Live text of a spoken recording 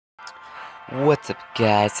What's up,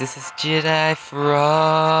 guys? This is Jedi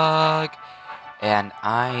Frog, and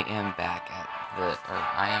I am back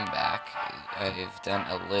I've done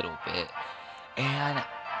a little bit, and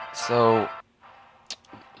so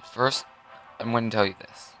first I'm going to tell you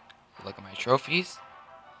this. Look at my trophies.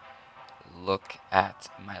 Look at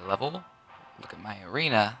my level. Look at my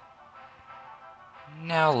arena.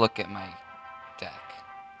 Now look at my deck.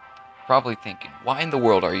 Probably thinking, why in the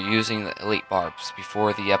world are you using the elite barbs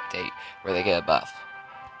before the update where they get a buff?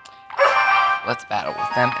 Let's battle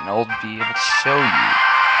with them and I'll be able to show you.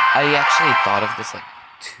 I actually thought of this like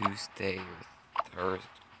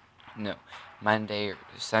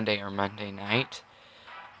Sunday or Monday night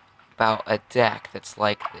about a deck that's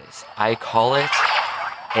like this. I call it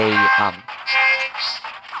a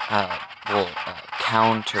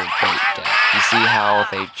counter bait deck. You see how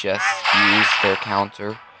they just use their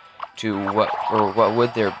counter to what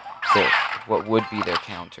would be their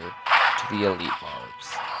counter to the elite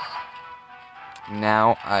barbs.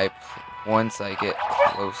 Now once I get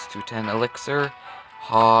close to 10 elixir,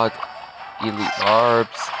 hog elite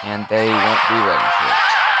barbs, and they won't be ready for it.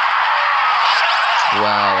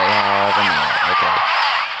 Wow, they have a mirror. Okay,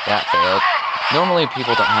 that failed. Normally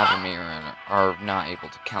people don't have a mirror and are not able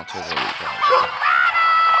to counter the elite barbs.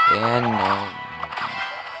 Okay. And no,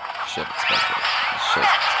 should expect me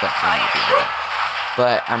to be there.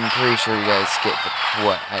 But I'm pretty sure you guys get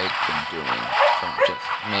what I've been doing from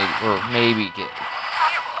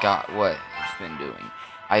got what I've been doing.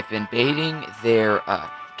 I've been baiting their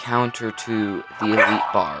counter to the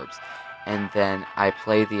elite barbs, and then I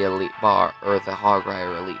play the elite the hog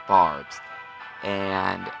rider elite barbs,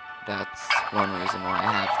 and that's one reason why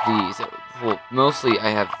I have these. Well, mostly I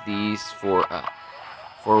have these for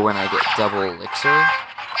when I get double elixir,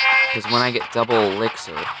 because when I get double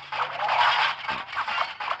elixir, and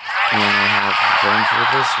I have them for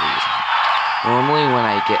this reason. Normally when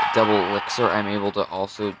I get double elixir, I'm able to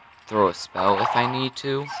also throw a spell if I need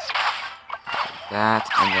to. Like that,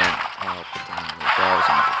 and then I'll put down the bars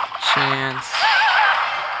and get the chance.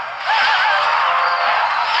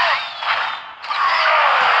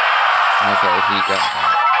 Okay, he got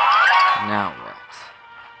that. Now what?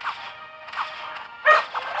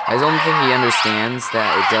 I don't think he understands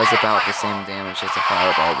that it does about the same damage as a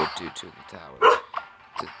fireball would do to the tower.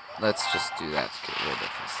 Let's just do that to get rid of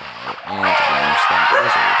this tower and to banish that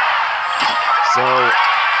wizard. So,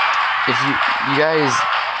 if you guys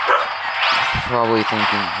probably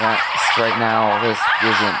thinking that right now this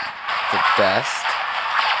isn't the best,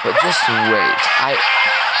 but just wait.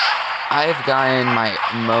 I've gotten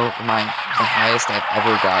the highest I've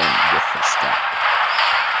ever gotten with this deck.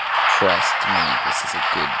 Trust me, this is a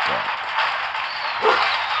good deck.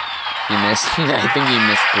 He missed. I think he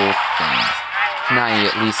missed both things. Now he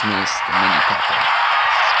at least missed the mini pepper.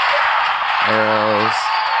 Arrows.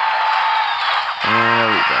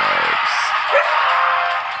 And elite barbs.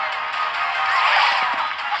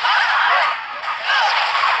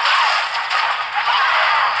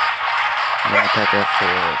 Mini pepper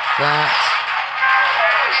for that.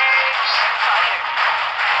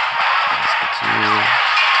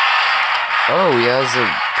 Oh, he has a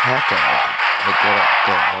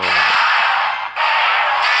P.E.K.K.A.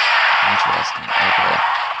 Interesting. Okay.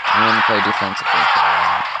 I'm gonna play defensively for a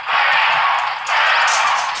while.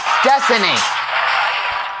 Destiny!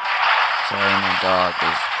 Sorry, my dog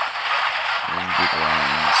is in deep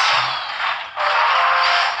lines.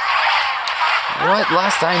 What?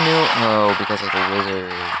 Last I knew. Oh, because of the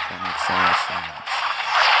wizard. That makes sense.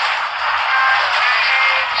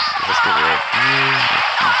 Let's get rid of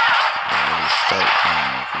you. Start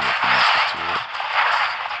playing with you with Musketeer.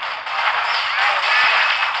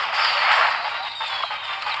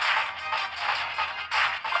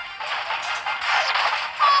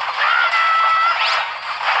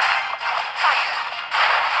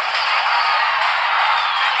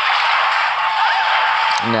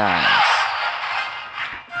 Nice.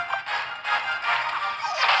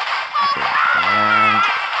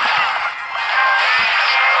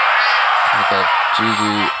 Okay,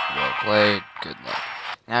 GG, well played, good luck.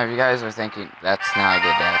 Now if you guys are thinking, that's not a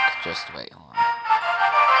good deck, just wait, hold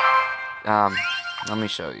on. Let me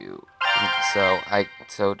show you. So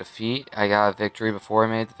defeat, I got a victory before I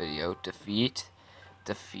made the video. Defeat,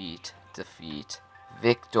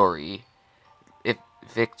 victory.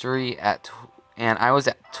 Victory at, and I was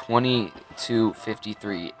at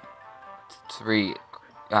 2253.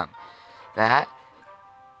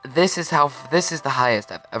 This is the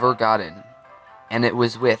highest I've ever gotten, and it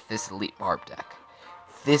was with this elite barb deck.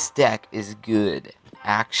 This deck is good,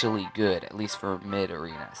 actually good, at least for mid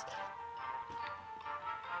arenas.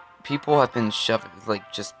 people have been shoving,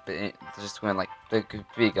 like, just going, like, they could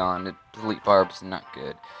be gone. Elite Barbs, not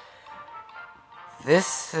good.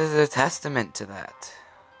 This is a testament to that.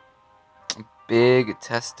 A big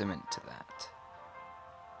testament to that.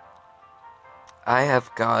 I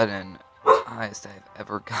have gotten the highest I've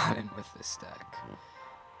ever gotten with this deck.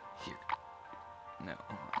 Here. No.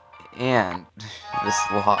 And this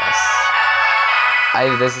loss.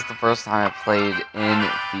 This is the first time I played in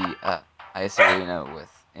the Ice Arena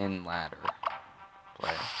in ladder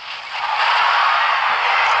play.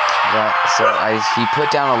 So he put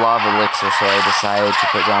down a lot of elixir, so I decided to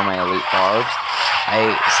put down my Elite Barbs.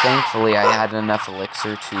 Thankfully I had enough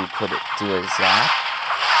elixir to do a zap.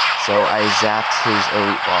 So I zapped his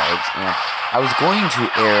Elite Barbs, and I was going to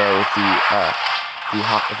arrow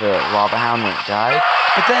the Lava Hound when it died,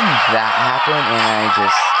 but then that happened, and I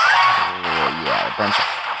just, yeah, a bunch of,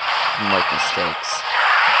 like, mistakes.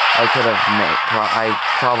 I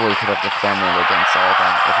probably could have defended against all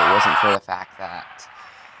that if it wasn't for the fact that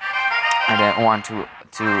I didn't want to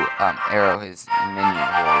arrow his minion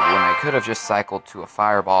horde when I could have just cycled to a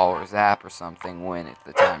fireball or zap or something when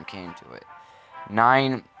the time came to it.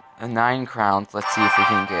 9 crowns. Let's see if we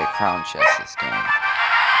can get a crown chest this game.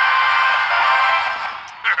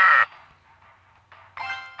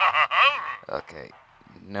 Okay,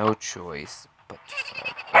 no choice but to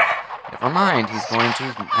fight. Oh, never mind, he's going to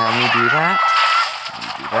have me do that. Let me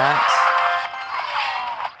do that.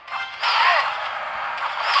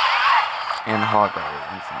 And hog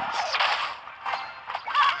infinite.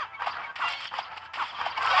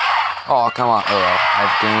 Oh, come on. Oh, well,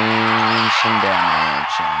 I've gained some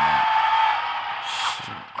damage on that.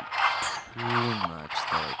 Too much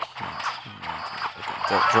that I can't handle.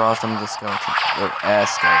 Okay, draw some of the skeleton,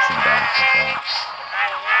 skeleton back. Okay.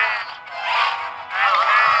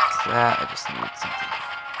 That, I just need something.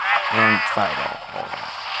 And fireball, all that.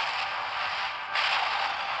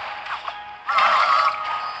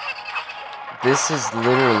 This is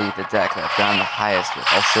literally the deck that I've gotten the highest with.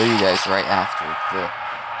 I'll show you guys right after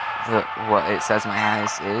what it says my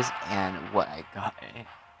highest is and what I got.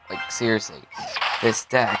 Like, seriously, this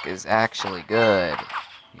deck is actually good,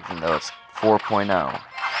 even though it's 4.0.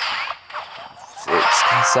 It's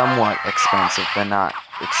somewhat expensive, but not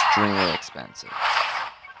extremely expensive.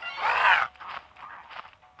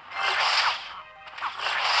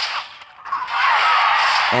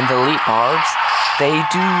 And the Elite Barbs, they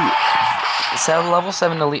do... level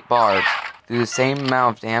 7 Elite Barbs do the same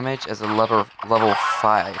amount of damage as a level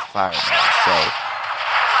 5 Fireball. So,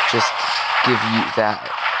 just give you that.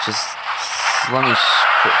 Just let me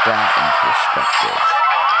put that into perspective.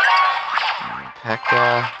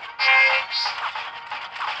 P.E.K.K.A.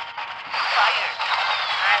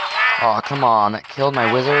 Oh, come on, that killed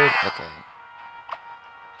my wizard? Okay.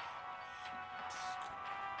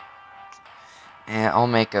 And I'll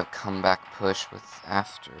make a comeback push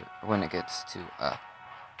when it gets to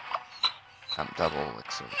double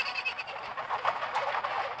elixir.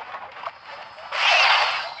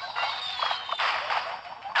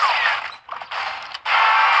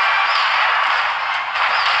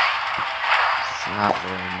 It's not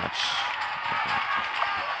very much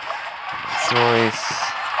choice.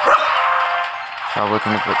 Probably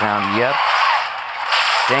gonna put down, yep.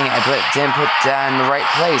 Dang it, I didn't put that in the right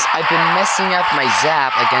place. I've been messing up my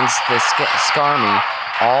zap against the Skarmy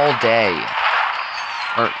all day.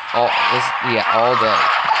 All day.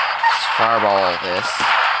 Fireball all this.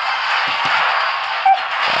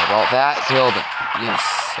 Fireball that, killed him. Yes,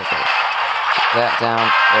 okay. Get that down.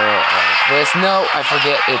 This, no, I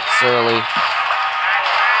forget it's early.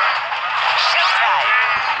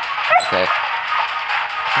 Okay.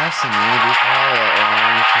 Nice to meet you,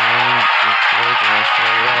 Clash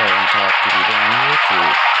Royale and talk to people on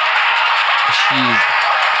YouTube. She's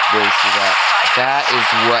wasted that. That is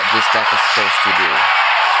what this deck is supposed to do.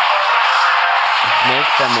 Make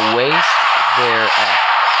them waste their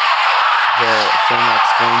thing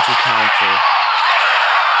that's going to counter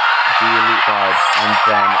the Elite Barbs and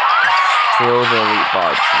then throw the Elite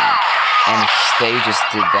Barbs down. And they just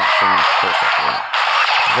did that for me perfectly.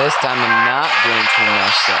 This time I'm not going to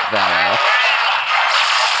mess that up.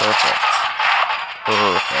 Perfect.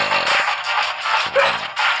 Perfect. 7,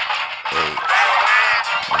 8,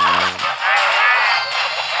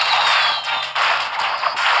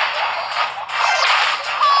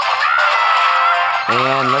 9.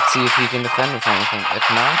 And let's see if he can defend with anything. If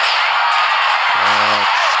not,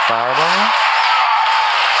 let's fireball.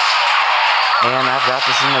 And I've got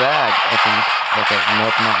this in the bag, I think. Okay,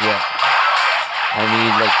 nope, not yet. I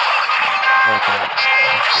need, like, okay,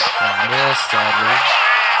 this, sadly.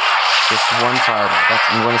 Just one fireball.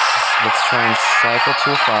 I'm going to let's try and cycle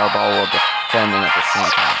to a fireball while defending at the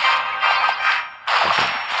same time. Okay.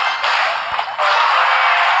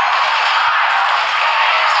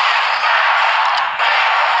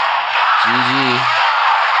 GG.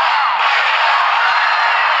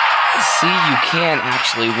 See, you can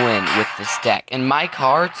actually win with this deck, and my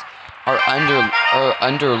cards are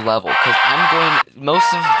under level because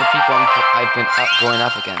most of the people I've been going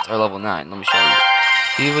up against are level 9. Let me show you.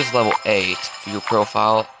 He was level 8. View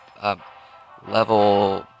profile,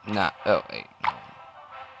 level 9. Oh, 8.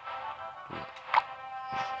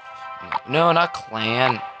 No, not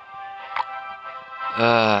clan.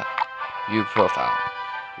 View profile,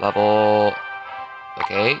 level.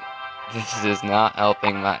 Okay. This is not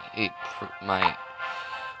helping why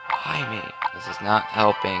me? This is not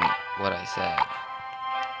helping what I said.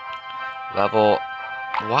 Level,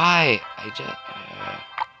 why? I don't know.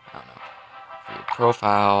 For your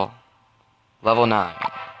profile, level 9.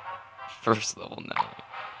 First level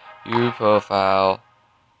 9. View profile,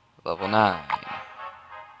 level 9.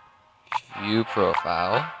 View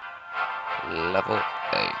profile, level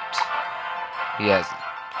 8. He has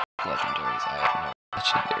legendaries. I have no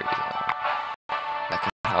legendaries. That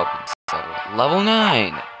can help him. Level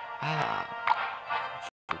 9.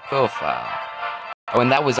 Profile. Oh,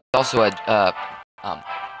 and that was also a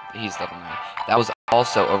he's level 9. That was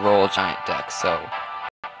also a Royal Giant deck. So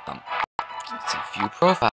let's see, view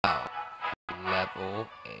profile. Level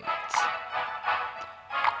 8.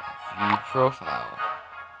 View profile.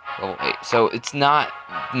 Level 8. So it's not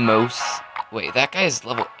most. Wait, that guy is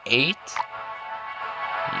level 8.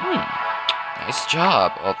 Nice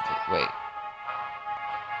job. Oh, wait.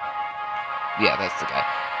 Yeah, that's the guy.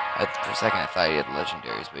 For a second, I thought he had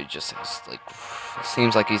legendaries, but he just has, like,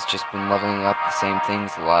 seems like he's just been leveling up the same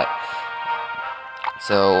things a lot.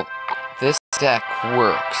 So, this deck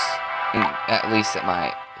works, at least at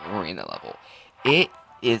my arena level. It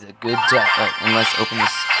is a good deck. Oh, and let's open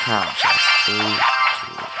this crown chest. 3, 2, 1.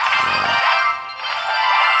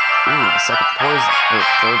 Ooh, second poison, or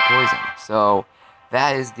third poison. So,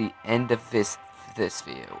 that is the end of this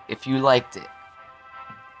video. If you liked it,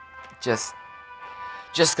 just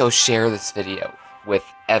go share this video with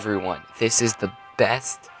everyone. This is the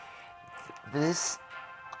best. No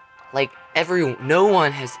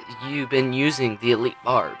one has been using the Elite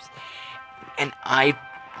Barbs, and I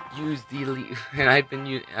used the Elite, and I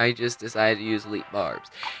just decided to use Elite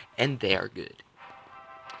Barbs, and they are good.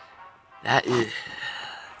 That is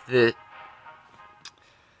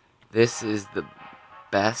this is the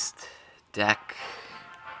best deck.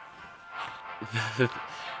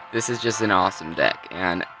 This is just an awesome deck,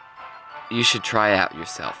 and you should try it out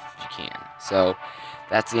yourself if you can. So,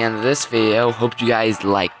 that's the end of this video. Hope you guys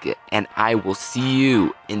liked it, and I will see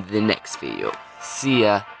you in the next video. See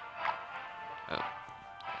ya.